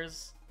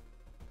 $50.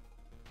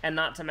 And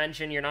not to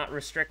mention, you're not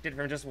restricted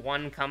from just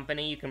one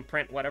company. You can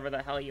print whatever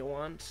the hell you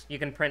want. You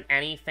can print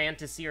any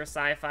fantasy or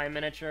sci-fi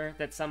miniature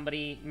that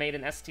somebody made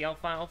an STL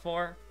file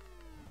for.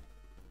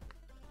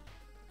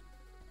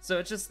 So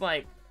it's just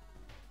like,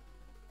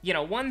 you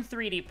know, one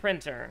 3D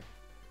printer,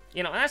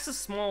 you know, that's a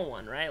small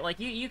one, right? Like,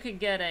 you could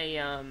get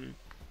a,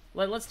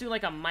 let's do,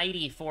 like, a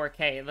Mighty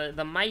 4K.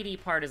 The Mighty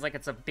part is, like,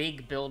 it's a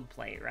big build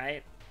plate,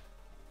 right?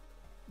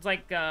 It's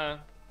like, well,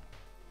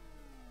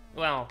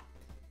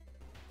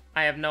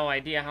 I have no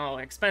idea how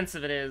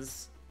expensive it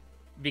is,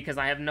 because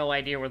I have no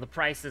idea where the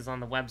price is on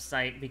the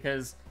website,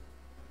 because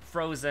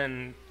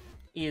Frozen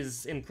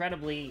is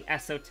incredibly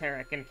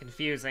esoteric and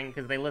confusing,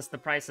 because they list the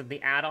price of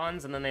the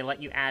add-ons, and then they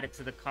let you add it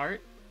to the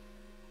cart.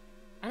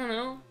 I don't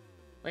know.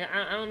 Like,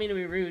 I don't mean to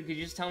be rude, could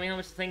you just tell me how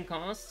much the thing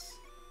costs?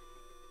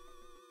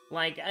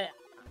 Like,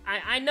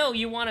 I know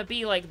you want to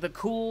be, like, the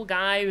cool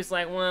guy who's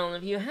like, well,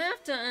 if you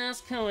have to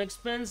ask how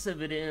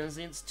expensive it is,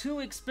 it's too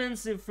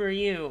expensive for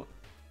you.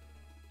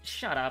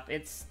 Shut up,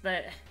 it's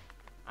that...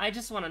 I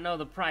just want to know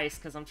the price,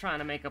 because I'm trying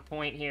to make a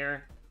point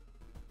here.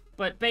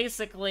 But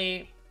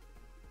basically,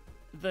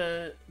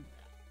 the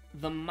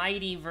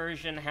Mighty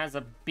version has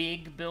a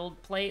big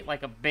build plate,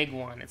 like a big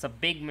one. It's a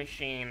big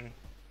machine.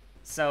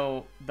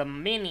 So the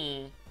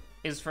Mini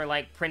is for,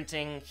 like,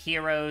 printing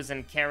heroes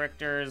and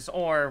characters,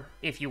 or,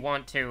 if you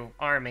want to,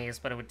 armies,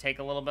 but it would take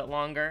a little bit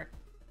longer.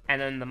 And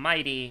then the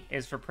Mighty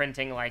is for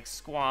printing, like,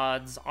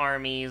 squads,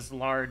 armies,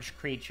 large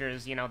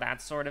creatures, you know,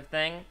 that sort of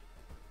thing.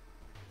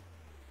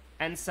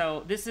 And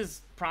so, this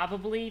is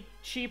probably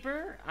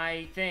cheaper,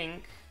 I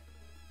think.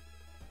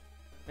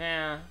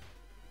 Yeah.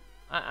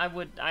 I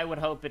would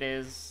hope it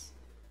is.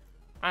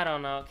 I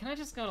don't know. Can I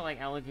just go to, like,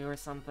 Elegoo or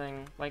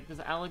something? Like, does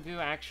Elegoo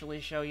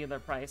actually show you their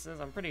prices?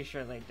 I'm pretty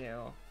sure they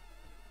do.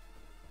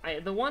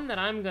 The one that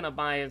I'm gonna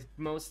buy is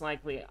most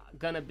likely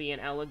gonna be an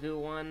Elegoo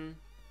one.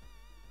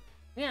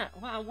 Yeah,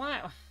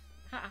 why?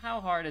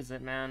 How hard is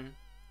it, man?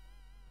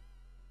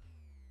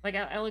 Like,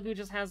 Elegoo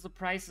just has the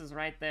prices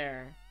right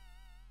there.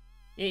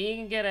 You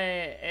can get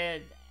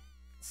a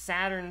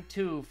Saturn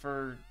 2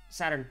 for...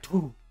 Saturn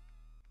 2!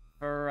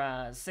 For,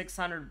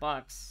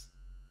 $600.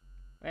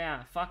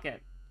 Yeah, fuck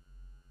it.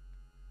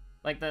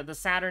 Like, the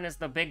Saturn is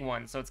the big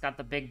one, so it's got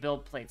the big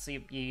build plate, so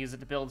you use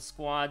it to build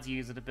squads, you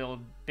use it to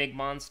build big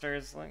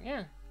monsters, like,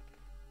 yeah.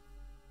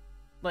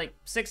 Like,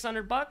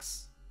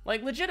 $600?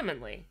 Like,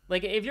 legitimately.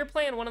 Like, if you're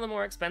playing one of the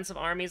more expensive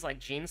armies, like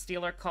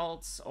Genestealer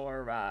cults,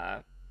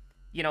 or,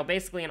 you know,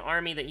 basically an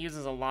army that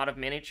uses a lot of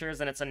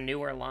miniatures, and it's a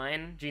newer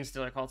line,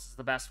 Genestealer cults is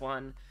the best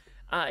one,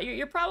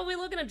 you're probably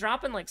looking at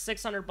dropping, like,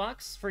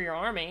 $600 for your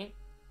army.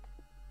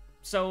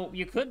 So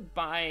you could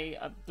buy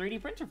a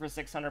 3D printer for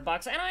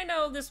 $600, and I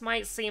know this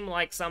might seem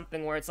like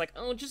something where it's like,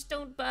 oh, just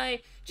don't buy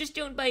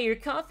your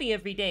coffee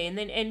every day,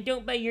 and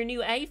don't buy your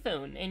new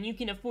iPhone, and you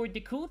can afford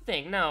the cool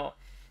thing. No,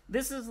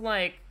 this is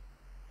like,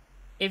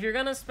 if you're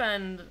gonna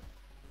spend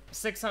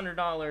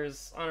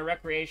 $600 on a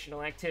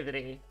recreational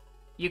activity,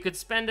 you could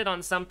spend it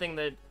on something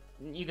that,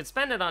 you could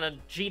spend it on a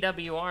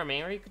GW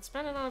army, or you could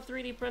spend it on a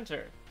 3D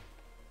printer.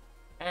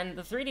 And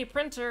the 3D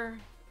printer,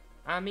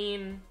 I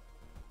mean...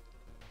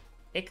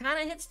 it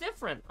kind of hits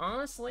different,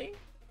 honestly.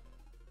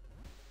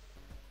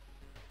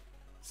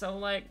 So,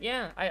 like,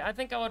 yeah, I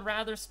think I would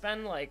rather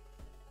spend, like,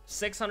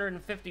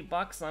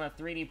 $650 on a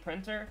 3D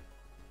printer,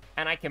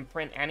 and I can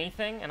print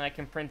anything, and I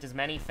can print as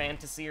many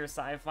fantasy or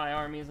sci-fi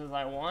armies as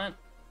I want,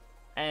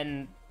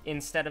 and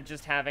instead of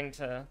just having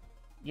to,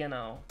 you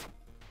know,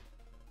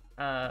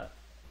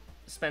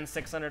 spend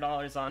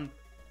 $600 on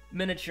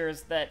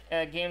miniatures that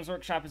Games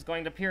Workshop is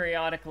going to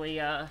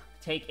periodically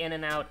take in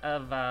and out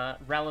of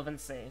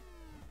relevancy.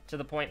 To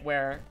the point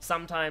where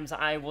sometimes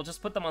I will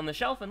just put them on the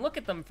shelf and look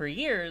at them for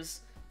years,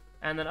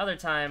 and then other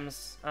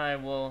times I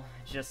will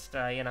just,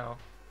 you know,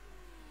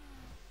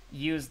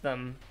 use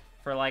them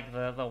for, like,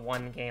 the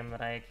one game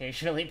that I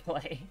occasionally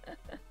play.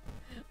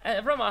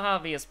 From a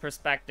hobbyist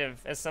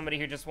perspective, as somebody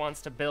who just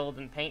wants to build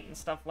and paint and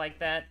stuff like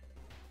that,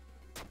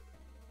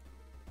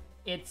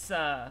 it's,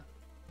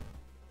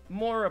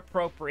 more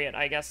appropriate,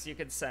 I guess you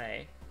could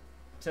say,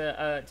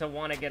 to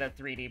want to get a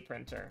 3D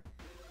printer.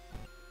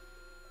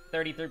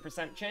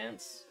 33%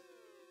 chance.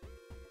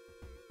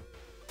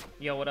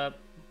 Yo, what up?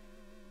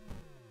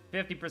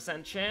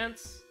 50%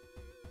 chance.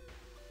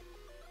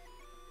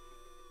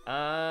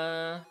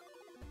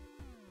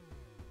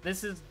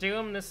 This is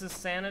Doom, this is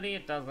Sanity,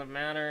 it doesn't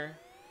matter.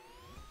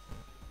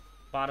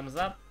 Bottoms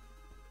up.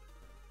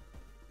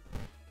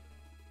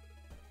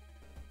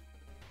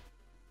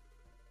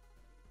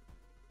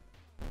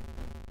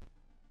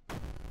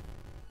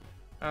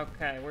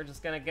 Okay, we're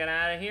just gonna get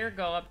out of here,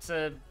 go up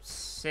to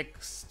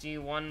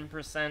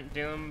 61%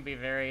 Doom, be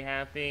very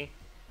happy.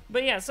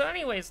 But yeah, so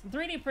anyways,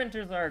 3D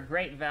printers are a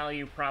great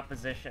value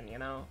proposition, you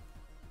know?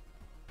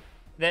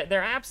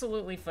 They're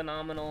absolutely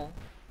phenomenal.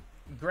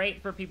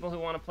 Great for people who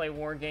want to play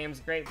war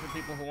games, great for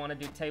people who want to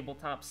do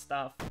tabletop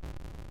stuff.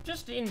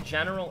 Just in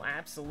general,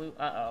 absolute...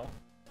 Uh-oh.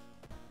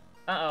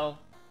 Uh-oh.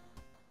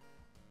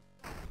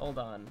 Hold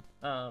on.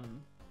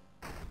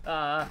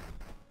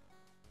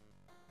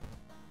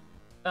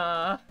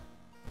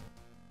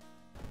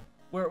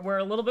 We're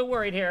a little bit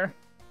worried here.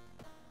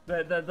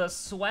 The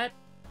sweat,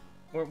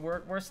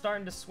 we're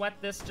starting to sweat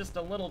this just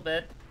a little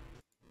bit,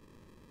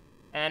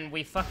 and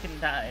we fucking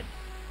died.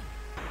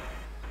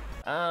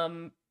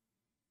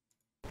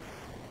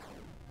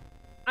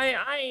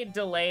 I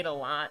delayed a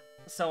lot,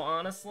 so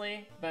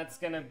honestly, that's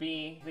gonna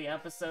be the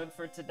episode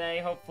for today.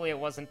 Hopefully it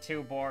wasn't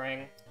too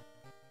boring,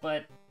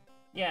 but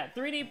yeah,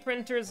 3D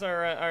printers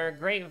are a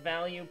great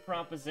value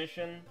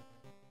proposition.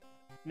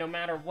 no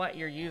matter what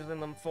you're using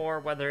them for,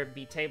 whether it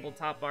be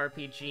tabletop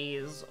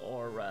RPGs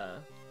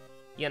or,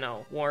 you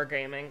know,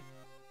 wargaming.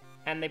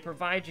 And they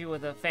provide you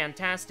with a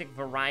fantastic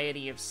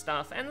variety of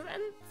stuff, and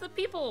the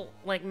people,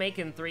 like,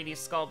 making 3D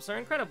sculpts are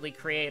incredibly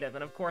creative,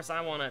 and of course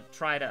I want to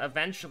try to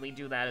eventually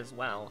do that as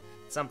well.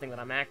 It's something that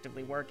I'm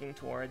actively working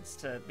towards,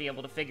 to be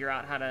able to figure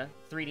out how to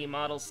 3D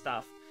model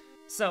stuff.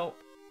 So,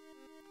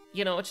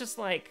 you know, it's just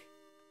like,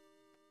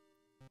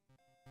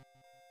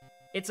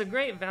 it's a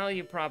great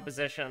value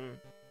proposition,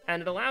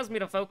 and it allows me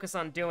to focus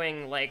on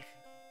doing, like,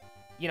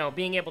 you know,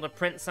 being able to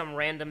print some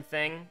random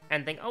thing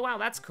and think, oh wow,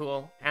 that's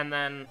cool, and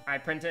then I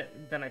print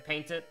it, then I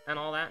paint it, and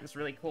all that, and it's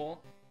really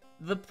cool.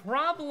 The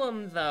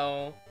problem,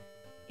 though,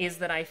 is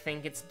that I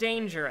think it's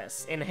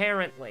dangerous,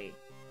 inherently.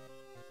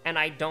 And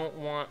I don't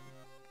want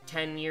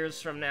 10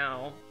 years from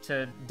now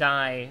to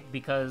die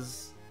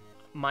because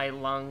my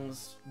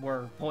lungs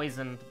were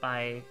poisoned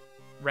by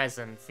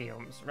resin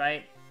fumes,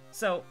 right?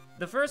 So,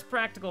 the first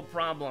practical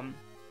problem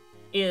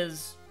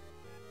is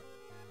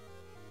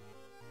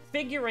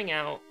figuring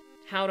out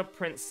how to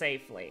print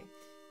safely.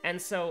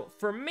 And so,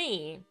 for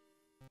me,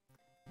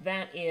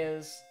 that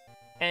is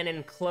an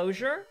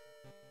enclosure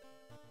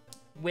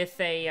with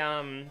a,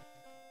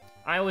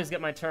 I always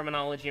get my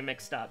terminology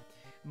mixed up,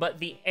 but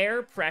the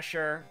air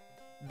pressure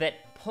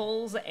that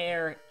pulls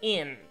air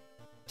in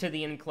to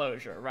the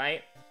enclosure,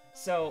 right?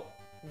 So,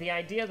 the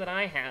idea that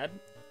I had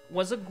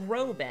was a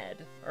grow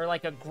bed, or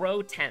like a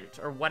grow tent,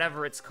 or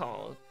whatever it's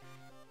called.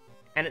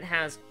 And it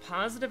has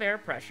positive air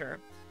pressure,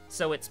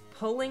 so it's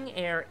pulling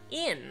air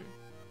in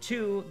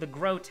to the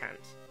grow tent.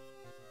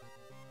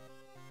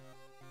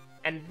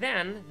 And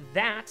then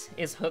that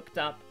is hooked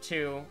up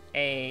to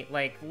a,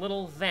 like,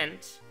 little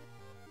vent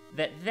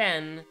that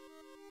then,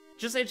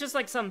 it's just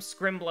like some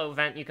Scrimblow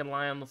vent you can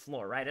lie on the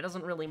floor, right? It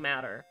doesn't really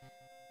matter.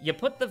 You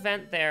put the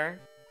vent there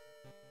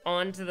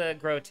onto the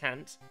grow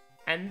tent,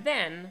 and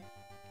then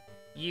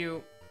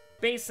you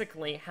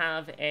basically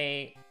have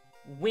a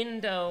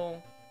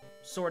window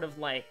sort of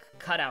like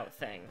cutout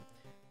thing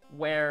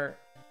where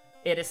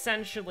it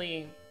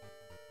essentially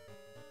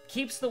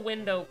keeps the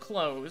window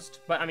closed,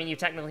 but I mean, you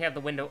technically have the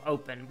window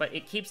open, but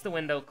it keeps the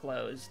window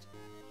closed,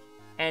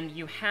 and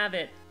you have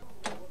it...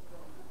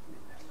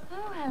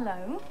 Oh,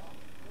 hello.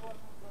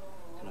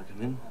 Can I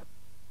come in?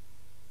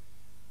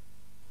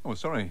 Oh,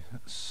 sorry.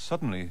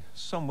 Suddenly,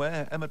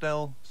 somewhere,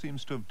 Emmerdale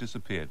seems to have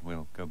disappeared.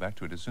 We'll go back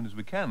to it as soon as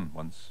we can,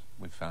 once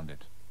we've found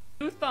it.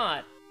 You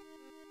thought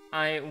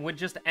I would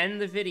just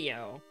end the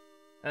video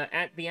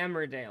at the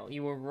Emmerdale.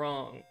 You were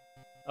wrong.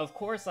 Of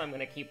course I'm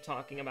gonna keep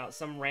talking about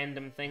some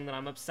random thing that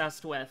I'm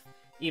obsessed with,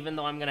 even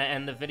though I'm gonna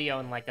end the video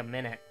in like a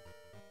minute.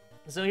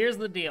 So here's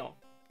the deal.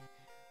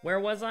 Where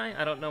was I?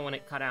 I don't know when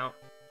it cut out.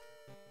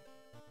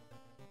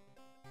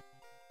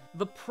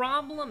 The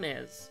problem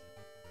is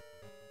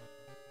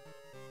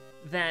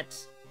that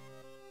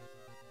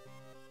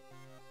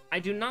I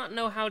do not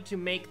know how to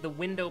make the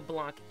window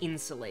block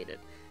insulated,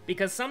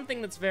 because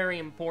something that's very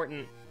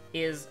important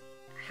is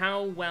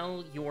how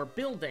well your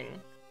building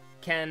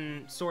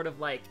can sort of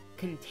like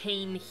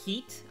contain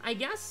heat, I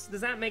guess?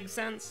 Does that make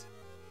sense?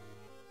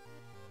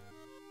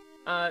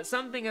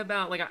 Something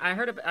about, like, I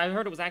heard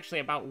it was actually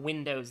about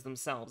windows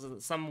themselves.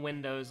 Some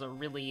windows are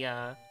really,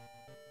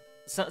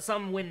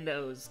 some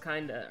windows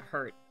kinda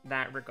hurt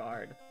that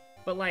regard.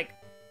 But, like,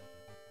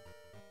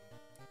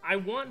 I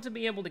want to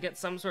be able to get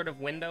some sort of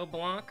window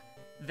block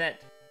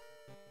that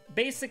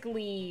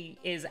basically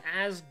is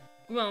as,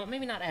 well,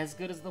 maybe not as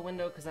good as the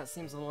window, because that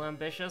seems a little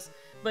ambitious,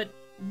 but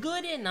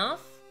good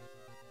enough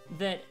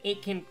that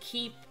it can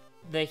keep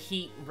the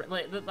heat,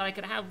 like, that I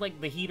could have,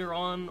 like, the heater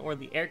on or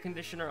the air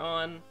conditioner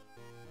on,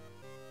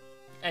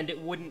 and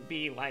it wouldn't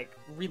be, like,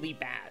 really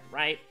bad,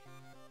 right?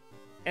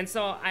 And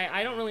so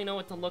I don't really know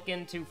what to look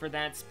into for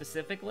that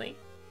specifically,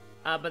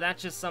 but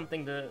that's just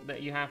something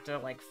that you have to,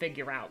 like,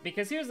 figure out.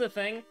 Because here's the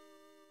thing,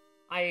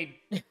 I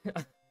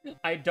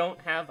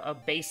don't have a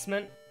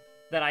basement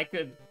that I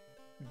could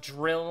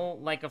drill,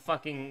 like, a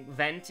fucking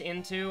vent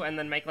into and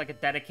then make, like, a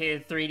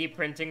dedicated 3D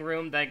printing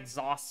room that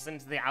exhausts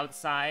into the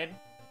outside.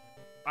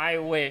 I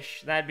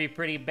wish. That'd be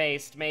pretty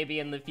based, maybe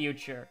in the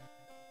future.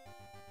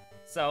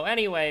 So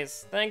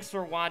anyways, thanks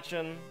for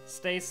watching.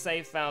 Stay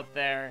safe out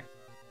there.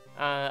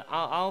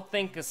 I'll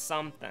think of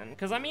something.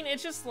 Because, I mean,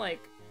 it's just,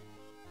 like,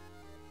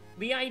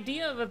 the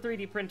idea of a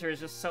 3D printer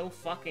is just so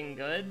fucking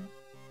good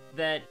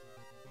that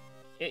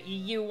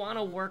you want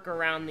to work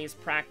around these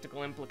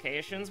practical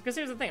implications. Because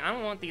here's the thing, I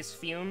don't want these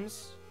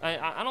fumes.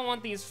 I don't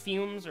want these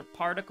fumes or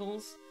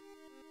particles,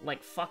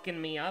 like,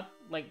 fucking me up,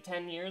 like,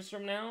 10 years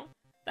from now.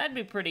 That'd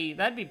be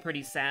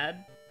pretty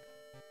sad.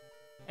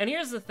 And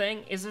here's the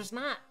thing, is there's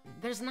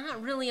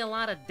not really a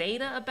lot of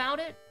data about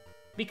it,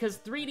 because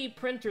 3D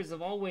printers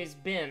have always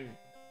been,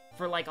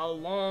 for, like, a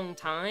long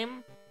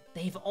time,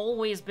 they've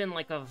always been,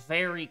 like, a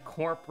very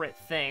corporate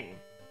thing,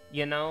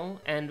 you know?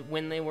 And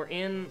when they were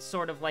in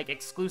sort of, like,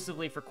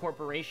 exclusively for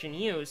corporation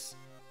use,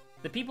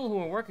 the people who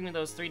were working with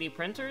those 3D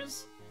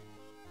printers,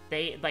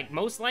 they, like,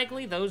 most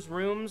likely those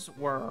rooms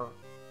were,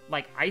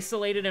 like,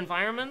 isolated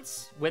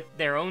environments with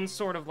their own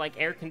sort of, like,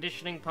 air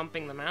conditioning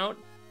pumping them out.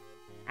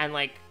 And,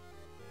 like,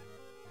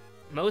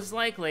 most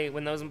likely,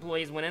 when those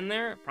employees went in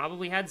there,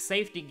 probably had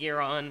safety gear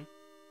on,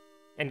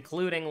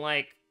 including,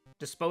 like,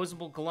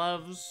 disposable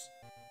gloves,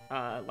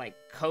 like,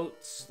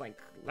 coats,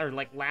 or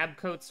lab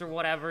coats or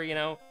whatever, you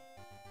know?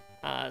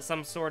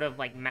 Some sort of,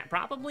 like,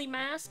 probably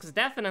masks?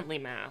 Definitely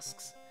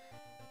masks.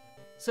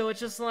 So it's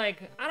just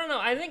like, I don't know,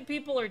 I think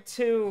people are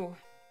too...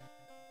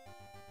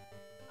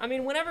 I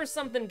mean, whenever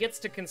something gets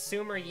to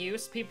consumer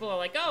use, people are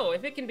like, oh,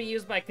 if it can be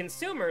used by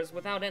consumers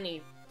without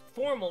any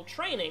formal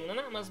training, then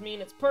that must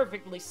mean it's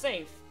perfectly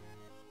safe.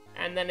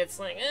 And then it's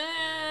like,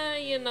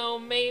 you know,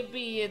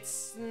 maybe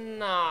it's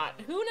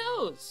not. Who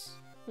knows?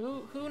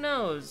 Who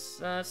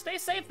knows? Stay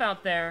safe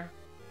out there.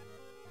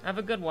 Have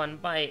a good one.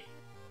 Bye.